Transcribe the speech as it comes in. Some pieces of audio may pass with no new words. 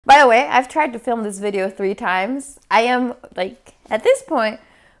By the way, I've tried to film this video 3 times. I am, like, at this point,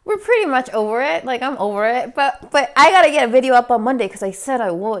 we're pretty much over it. Like, I'm over it. But I gotta get a video up on Monday because I said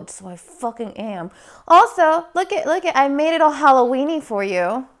I would, so I fucking am. Also, look at, I made it all Halloweeny for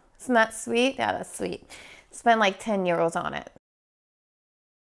you. Isn't that sweet? Yeah, that's sweet. Spent like 10 euros on it.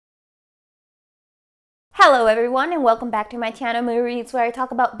 Hello everyone and welcome back to my channel Marisha, where I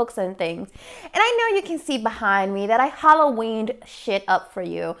talk about books and things. And I know you can see behind me that I Halloweened shit up for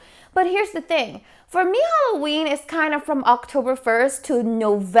you. But here's the thing. For me, Halloween is kind of from October 1st to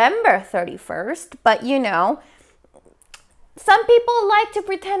November 31st. But you know, some people like to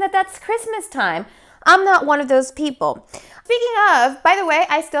pretend that that's Christmas time. I'm not one of those people. Speaking of, by the way,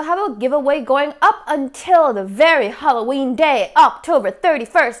 I still have a giveaway going up until the very Halloween day, October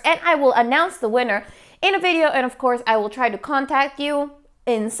 31st. And I will announce the winner in a video, and of course I will try to contact you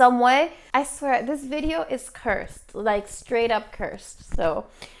in some way. I swear this video is cursed, like straight up cursed. So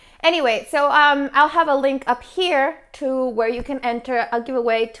anyway, I'll have a link up here to where you can enter a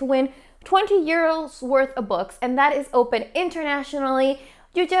giveaway to win 20 euros worth of books, and that is open internationally.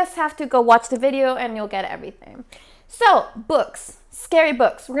 You just have to go watch the video and you'll get everything. So books, scary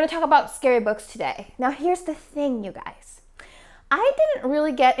books. We're gonna talk about scary books today. Now here's the thing, you guys. I didn't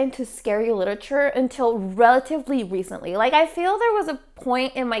really get into scary literature until relatively recently. Like, I feel there was a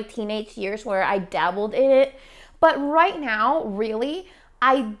point in my teenage years where I dabbled in it, but right now, really,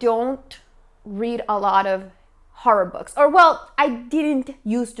 I don't read a lot of horror books. Or, well, I didn't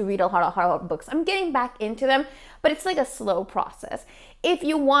used to read a lot of horror books. I'm getting back into them, but it's like a slow process. If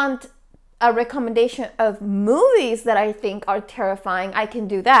you want a recommendation of movies that I think are terrifying, I can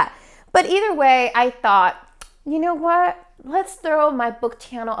do that. But either way, I thought, you know what? Let's throw my book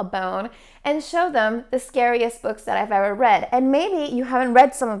channel a bone and show them the scariest books that I've ever read. And maybe you haven't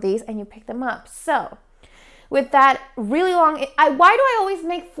read some of these and you pick them up. So with that really long, why do I always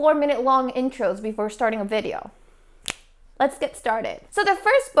make 4-minute long intros before starting a video? Let's get started. So the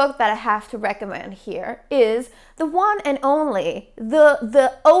first book that I have to recommend here is the one and only,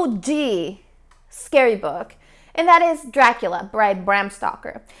 the OG scary book. And that is Dracula by Bram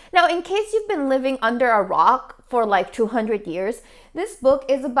Stoker. Now, in case you've been living under a rock for like 200 years, this book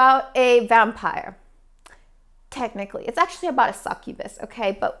is about a vampire. Technically, it's actually about a succubus,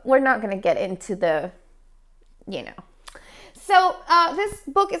 okay? But we're not gonna get into the, you know. So this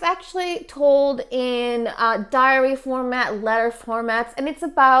book is actually told in diary format, letter formats, and it's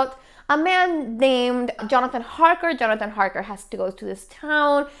about a man named Jonathan Harker. Jonathan Harker has to go to this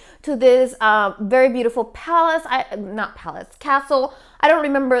town, to this very beautiful palace, castle. I don't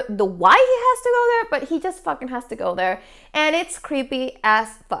remember the why he has to go there, but he just fucking has to go there. And it's creepy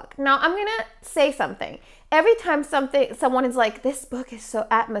as fuck. Now, I'm gonna say something. Every time someone is like, this book is so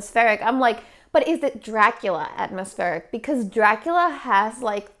atmospheric, I'm like, but is it Dracula atmospheric? Because Dracula has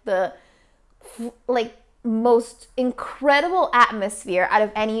like the, most incredible atmosphere out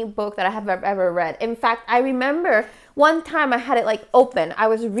of any book that I have ever read. In fact, I remember one time I had it like open, I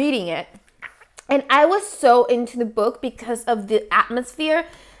was reading it, and I was so into the book because of the atmosphere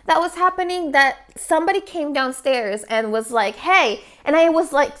that was happening that somebody came downstairs and was like, hey, and I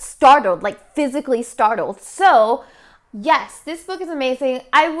was like startled, like physically startled. So yes, this book is amazing.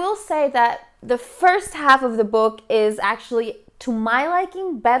 I will say that the first half of the book is actually, to my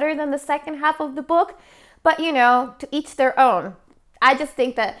liking, better than the second half of the book. But, you know, to each their own. I just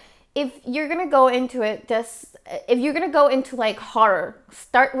think that if you're going to go into it, if you're going to go into like horror,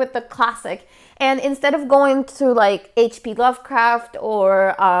 start with the classic. And instead of going to like H.P. Lovecraft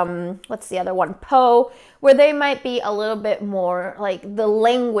or, what's the other one, Poe, where they might be a little bit more, like the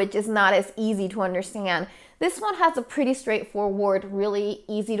language is not as easy to understand. This one has a pretty straightforward, really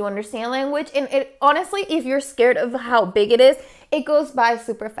easy to understand language. And it honestly, if you're scared of how big it is, it goes by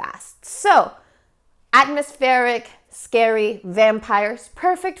super fast. So, atmospheric, scary vampires,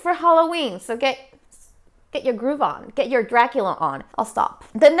 perfect for Halloween. So get your groove on, get your Dracula on. I'll stop.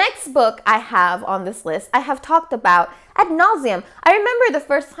 The next book I have on this list, I have talked about ad nauseum. I remember the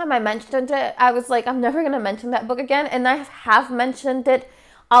first time I mentioned it, I was like, I'm never gonna mention that book again. And I have mentioned it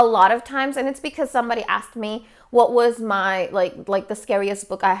a lot of times, and it's because somebody asked me what was my, like the scariest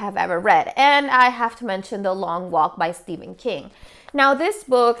book I have ever read. And I have to mention The Long Walk by Stephen King. Now this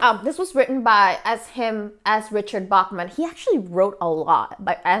book, this was written by, as Richard Bachman. He actually wrote a lot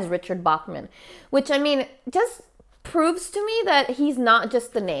as Richard Bachman, which I mean, just proves to me that he's not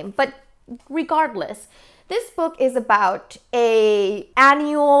just the name. But regardless, this book is about a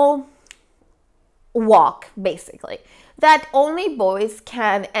annual walk, basically, that only boys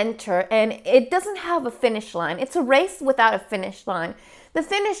can enter, and it doesn't have a finish line. It's a race without a finish line. The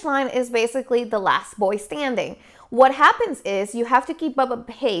finish line is basically the last boy standing. what happens is you have to keep up a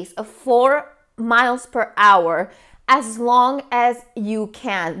pace of 4 miles per hour as long as you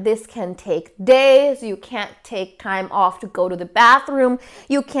can. This can take days. You can't take time off to go to the bathroom.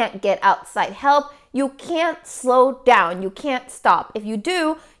 You can't get outside help. You can't slow down. You can't stop. If you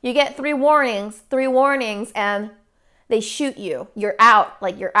do, you get 3 warnings, and they shoot you. You're out,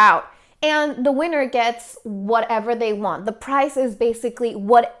 like you're out. And the winner gets whatever they want. The prize is basically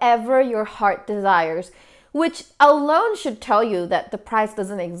whatever your heart desires, which alone should tell you that the prize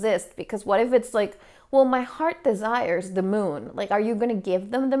doesn't exist, because what if it's like, well, my heart desires the moon. Like, are you going to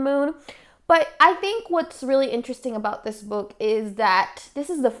give them the moon? But I think what's really interesting about this book is that this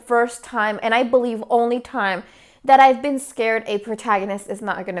is the first time, and I believe only time, that I've been scared a protagonist is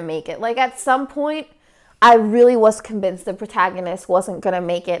not going to make it. Like, at some point, I really was convinced the protagonist wasn't going to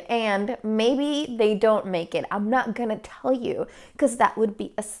make it, and maybe they don't make it. I'm not going to tell you because that would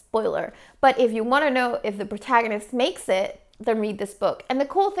be a spoiler. But if you want to know if the protagonist makes it, then read this book. And the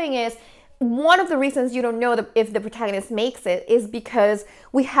cool thing is, one of the reasons you don't know if the protagonist makes it is because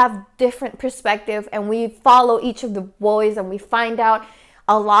we have different perspectives, and we follow each of the boys, and we find out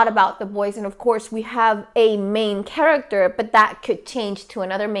a lot about the boys. And of course, we have a main character, but that could change to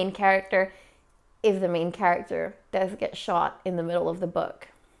another main character if the main character does get shot in the middle of the book.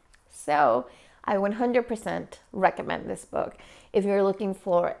 So I 100% recommend this book if you're looking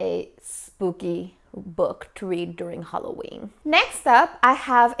for a spooky book to read during Halloween. Next up, I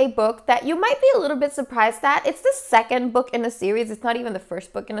have a book that you might be a little bit surprised at. It's the second book in a series. It's not even the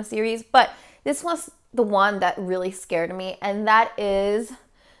first book in a series, but this was the one that really scared me, and that is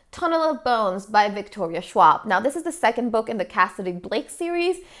Tunnel of Bones by Victoria Schwab. Now, this is the second book in the Cassidy Blake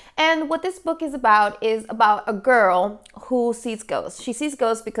series, and what this book is about a girl who sees ghosts. She sees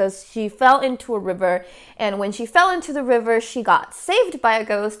ghosts because she fell into a river, and when she fell into the river, she got saved by a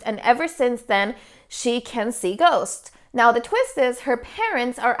ghost, and ever since then, she can see ghosts. Now, the twist is her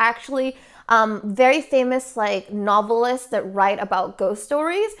parents are actually very famous like novelists that write about ghost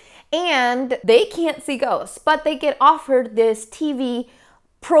stories, and they can't see ghosts, but they get offered this TV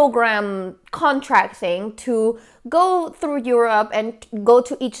program contract thing to go through Europe and go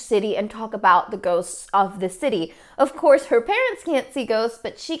to each city and talk about the ghosts of the city. Of course, her parents can't see ghosts,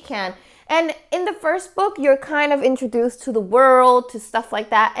 but she can. And in the first book, you're kind of introduced to the world, to stuff like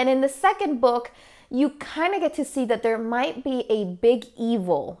that. And in the second book, you kind of get to see that there might be a big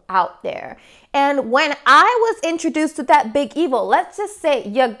evil out there. And when I was introduced to that big evil, let's just say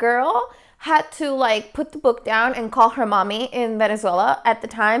your girl had to like put the book down and call her mommy in Venezuela at the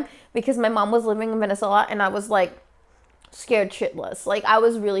time, because my mom was living in Venezuela, and I was like scared shitless. Like, I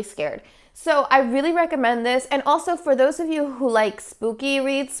was really scared. So I really recommend this. And also for those of you who like spooky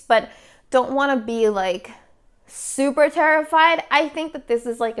reads but don't want to be like super terrified, I think that this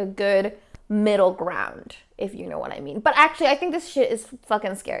is like a good middle ground, if you know what I mean. But actually, I think this shit is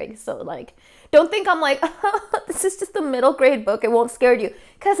fucking scary. So like, don't think I'm like, this is just a middle grade book, it won't scare you.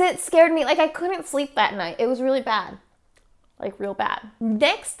 Because it scared me. Like, I couldn't sleep that night. It was really bad. Like, real bad.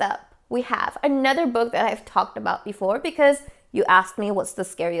 Next up, we have another book that I've talked about before, because you asked me what's the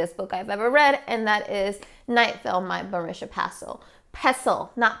scariest book I've ever read, and that is Night Vale by Marisha Pessl,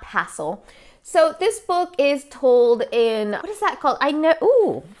 not Pessl. So this book is told in, what is that called?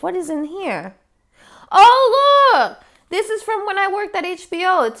 Ooh, what is in here? Oh, look! This is from when I worked at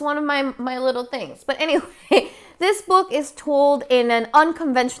HBO. It's one of my little things. But anyway, this book is told in an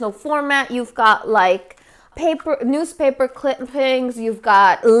unconventional format. You've got like newspaper clippings, you've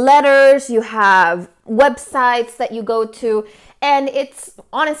got letters, you have websites that you go to, and it's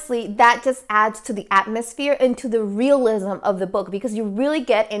honestly, that just adds to the atmosphere and to the realism of the book, because you really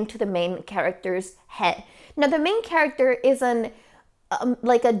get into the main character's head. Now, the main character is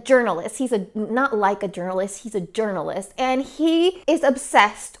like a journalist. He's not like a journalist, he's a journalist, and he is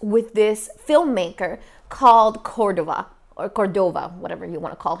obsessed with this filmmaker called Cordova, whatever you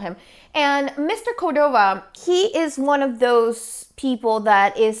want to call him. And Mr. Cordova, he is one of those people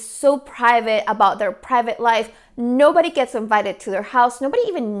that is so private about their private life. Nobody gets invited to their house. Nobody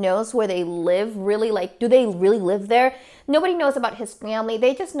even knows where they live, really. Like, do they really live there? Nobody knows about his family.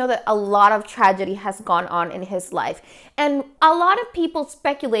 They just know that a lot of tragedy has gone on in his life. And a lot of people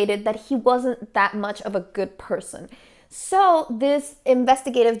speculated that he wasn't that much of a good person. So this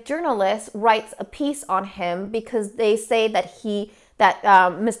investigative journalist writes a piece on him, because they say that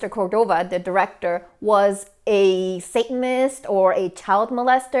Mr. Cordova, the director, was a Satanist or a child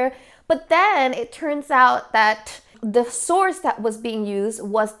molester. But then it turns out that the source that was being used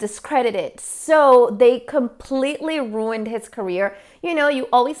was discredited. So they completely ruined his career. You know, you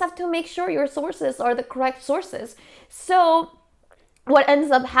always have to make sure your sources are the correct sources. So what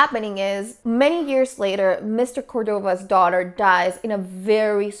ends up happening is many years later, Mr. Cordova's daughter dies in a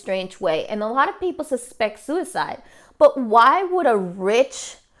very strange way. And a lot of people suspect suicide. But why would a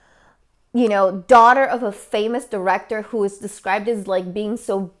rich, you know, daughter of a famous director who is described as like being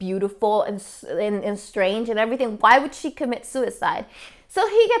so beautiful and strange and everything, why would she commit suicide? So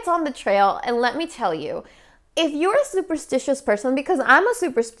he gets on the trail, and let me tell you, if you're a superstitious person, because I'm a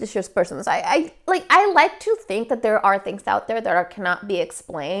superstitious person, so I like to think that there are things out there that cannot be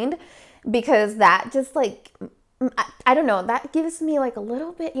explained, because that just like, I don't know, that gives me like a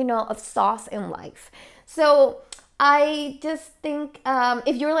little bit, you know, of sauce in life. So I just think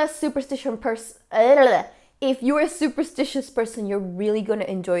if you're a superstitious person, you're really going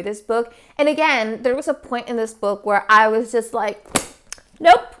to enjoy this book. And again, there was a point in this book where I was just like,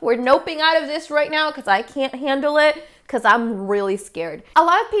 nope, we're noping out of this right now because I can't handle it, because I'm really scared. A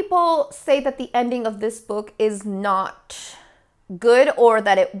lot of people say that the ending of this book is not good, or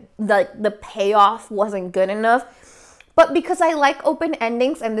that the payoff wasn't good enough. But because I like open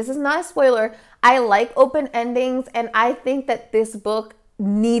endings, and this is not a spoiler, I like open endings, and I think that this book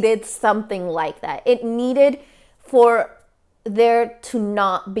needed something like that. It needed for there to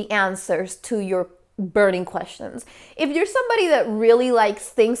not be answers to your burning questions. If you're somebody that really likes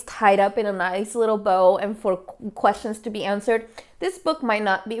things tied up in a nice little bow and for questions to be answered, this book might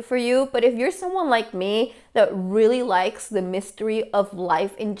not be for you. But if you're someone like me that really likes the mystery of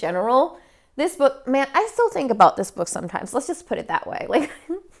life in general, this book, man, I still think about this book sometimes. Let's just put it that way. Like,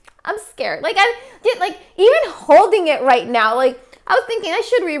 I'm scared. Like, I did, like, even holding it right now, like, I was thinking I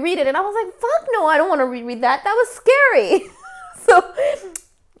should reread it, and I was like, fuck no, I don't want to reread that. That was scary. So,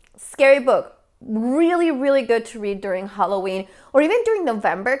 scary book. Really, really good to read during Halloween, or even during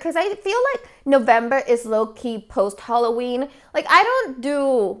November, because I feel like November is low-key post-Halloween. Like, I don't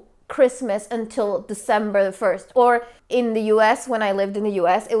do Christmas until December the 1st. Or in the US, when I lived in the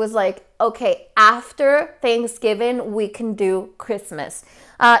US, it was like, okay, after Thanksgiving, we can do Christmas.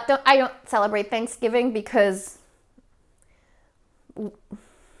 I don't celebrate Thanksgiving because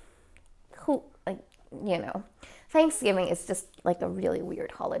Thanksgiving is just like a really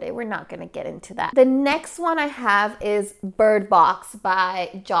weird holiday. We're not going to get into that. The next one I have is Bird Box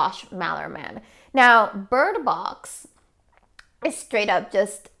by Josh Malerman. Now, Bird Box is straight up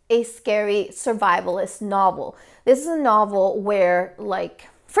just a scary survivalist novel. This is a novel where, like,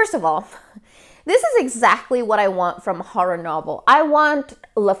 first of all, this is exactly what I want from a horror novel. I want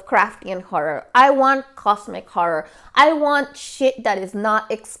Lovecraftian horror. I want cosmic horror. I want shit that is not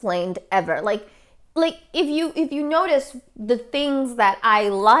explained ever. Like if you notice the things that I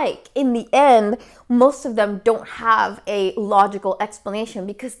like, in the end, most of them don't have a logical explanation,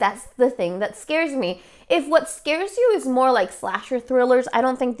 because that's the thing that scares me. If what scares you is more like slasher thrillers, I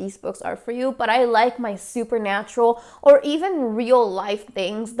don't think these books are for you, but I like my supernatural or even real life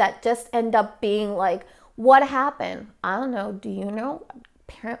things that just end up being like, what happened? I don't know. Do you know?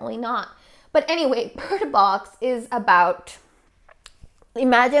 Apparently not. But anyway, Bird Box is about,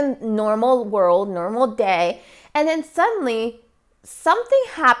 imagine normal world, normal day, and then suddenly something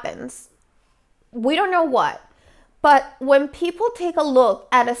happens. We don't know what. But when people take a look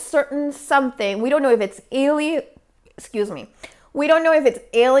at a certain something, we don't know if it's alien, we don't know if it's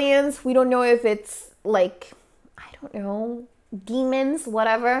aliens, we don't know if it's like, I don't know, demons,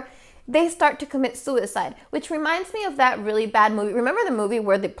 whatever. They start to commit suicide, which reminds me of that really bad movie. Remember the movie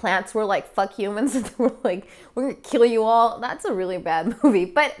where the plants were like, fuck humans, and they were like, we're gonna kill you all? That's a really bad movie,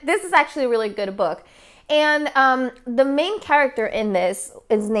 but this is actually a really good book. And the main character in this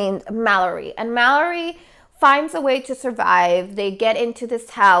is named Mallory, and Mallory finds a way to survive. They get into this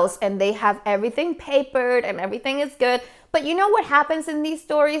house and they have everything papered and everything is good. But you know what happens in these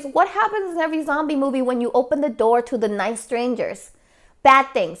stories? What happens in every zombie movie when you open the door to the nice strangers? Bad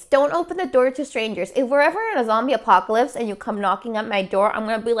things. Don't open the door to strangers. If we're ever in a zombie apocalypse and you come knocking at my door, I'm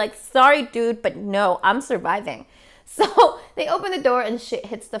gonna be like, sorry dude, but no, I'm surviving. So they open the door and shit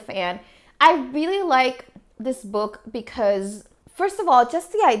hits the fan. I really like this book because, first of all,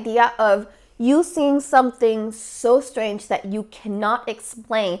 just the idea of you seeing something so strange that you cannot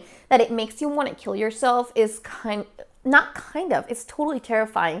explain, that it makes you want to kill yourself, is it's totally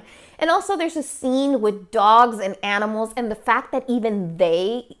terrifying. And also there's a scene with dogs and animals, and the fact that even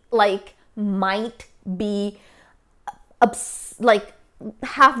they like might be like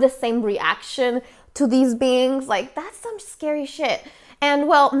have the same reaction to these beings, like that's some scary shit. And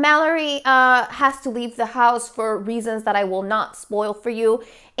well, Mallory has to leave the house for reasons that I will not spoil for you.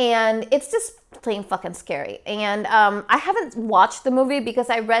 And it's just plain fucking scary. And I haven't watched the movie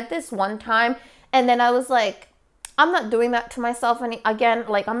because I read this one time and then I was like, I'm not doing that to myself. And again,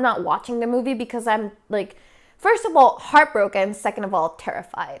 like, I'm not watching the movie because I'm like First of all, heartbroken. Second of all,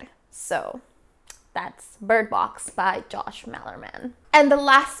 terrified. So that's Bird Box by Josh Malerman. And the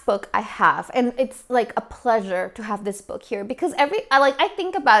last book I have, and it's like a pleasure to have this book here because I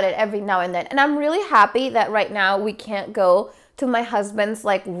think about it every now and then, and I'm really happy that right now we can't go to my husband's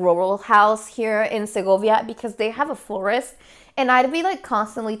like rural house here in Segovia because they have a forest, and I'd be like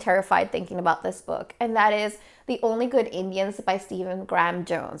constantly terrified thinking about this book, and that is The Only Good Indians by Stephen Graham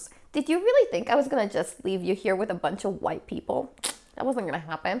Jones. Did you really think I was gonna just leave you here with a bunch of white people? That wasn't gonna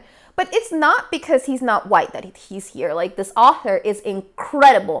happen. But it's not because he's not white that he's here. Like, this author is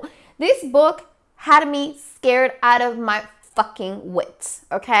incredible. This book had me scared out of my fucking wits,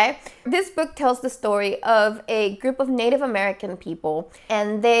 okay? This book tells the story of a group of Native American people,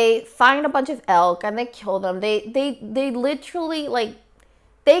 and they find a bunch of elk and they kill them. They literally, like,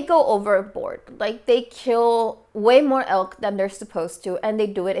 they go overboard. Like, they kill way more elk than they're supposed to, and they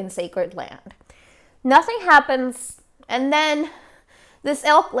do it in sacred land. Nothing happens, and then this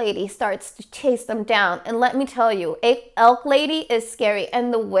elk lady starts to chase them down. And let me tell you, elk lady is scary.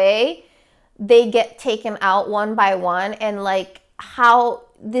 And the way they get taken out one by one, and like how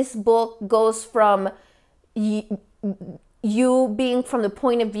this book goes from you being from the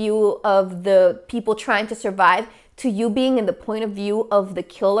point of view of the people trying to survive to you being in the point of view of the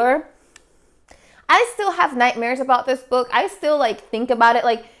killer. I still have nightmares about this book. I still like think about it.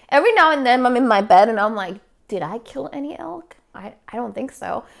 Like every now and then I'm in my bed and I'm like, did I kill any elk? I don't think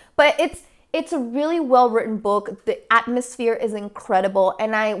so. But it's a really well-written book. The atmosphere is incredible,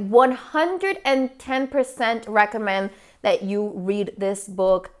 and I 110% recommend that you read this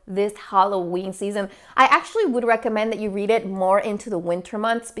book this Halloween season. I actually would recommend that you read it more into the winter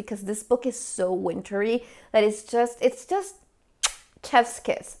months because this book is so wintry that it's just chef's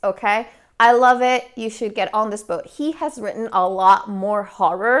kiss, okay? I love it. You should get on this book. He has written a lot more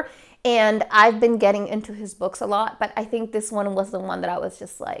horror, and I've been getting into his books a lot, but I think this one was the one that I was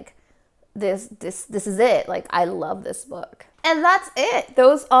just like, this is it. Like, I love this book. And that's it.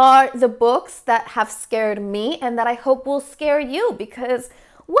 Those are the books that have scared me and that I hope will scare you, because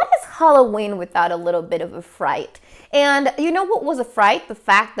what is Halloween without a little bit of a fright? And you know what was a fright? The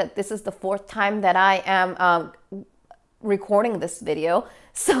fact that this is the 4th time that I am recording this video.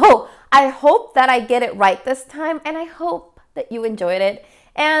 So I hope that I get it right this time, and I hope that you enjoyed it.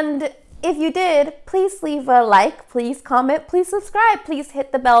 And if you did, please leave a like, please comment, please subscribe, please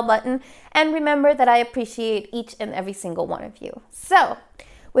hit the bell button, and remember that I appreciate each and every single one of you. So,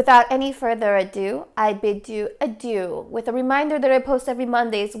 without any further ado, I bid you adieu with a reminder that I post every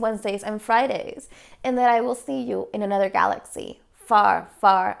Mondays, Wednesdays, and Fridays, and that I will see you in another galaxy far,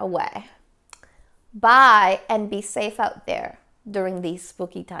 far away. Bye, and be safe out there during these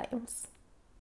spooky times.